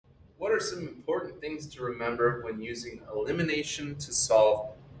What are some important things to remember when using elimination to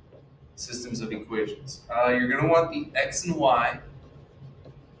solve systems of equations? You're going to want the x and y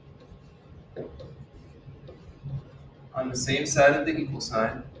on the same side of the equal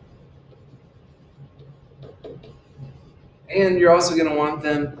sign. And you're also going to want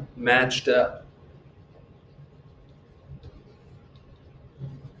them matched up.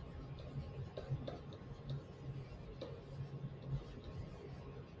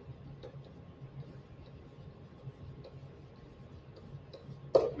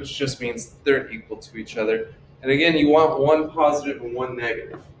 Which just means they're equal to each other. And again, you want one positive and one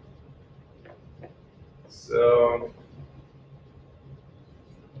negative. So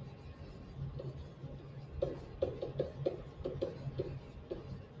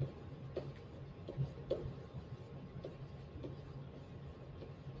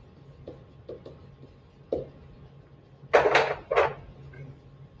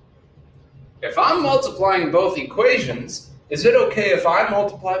if I'm multiplying both equations, is it okay if I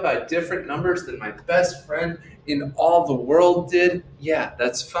multiply by different numbers than my best friend in all the world did? Yeah,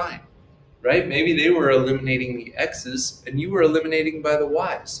 that's fine, right? Maybe they were eliminating the x's and you were eliminating by the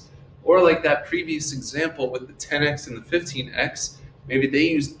y's. Or like that previous example with the 10x and the 15x, maybe they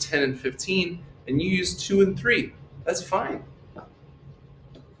used 10 and 15 and you used 2 and 3. That's fine.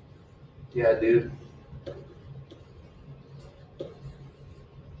 Yeah, dude.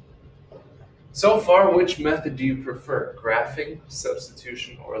 So far, which method do you prefer? Graphing,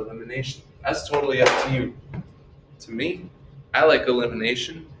 substitution, or elimination? That's totally up to you. To me, I like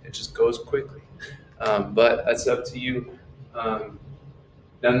elimination. It just goes quickly. But that's up to you. Now,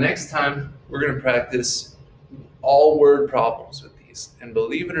 next time, we're going to practice all word problems with these. And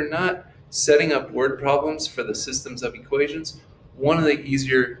believe it or not, setting up word problems for the systems of equations, one of the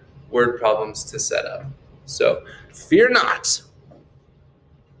easier word problems to set up. So, fear not.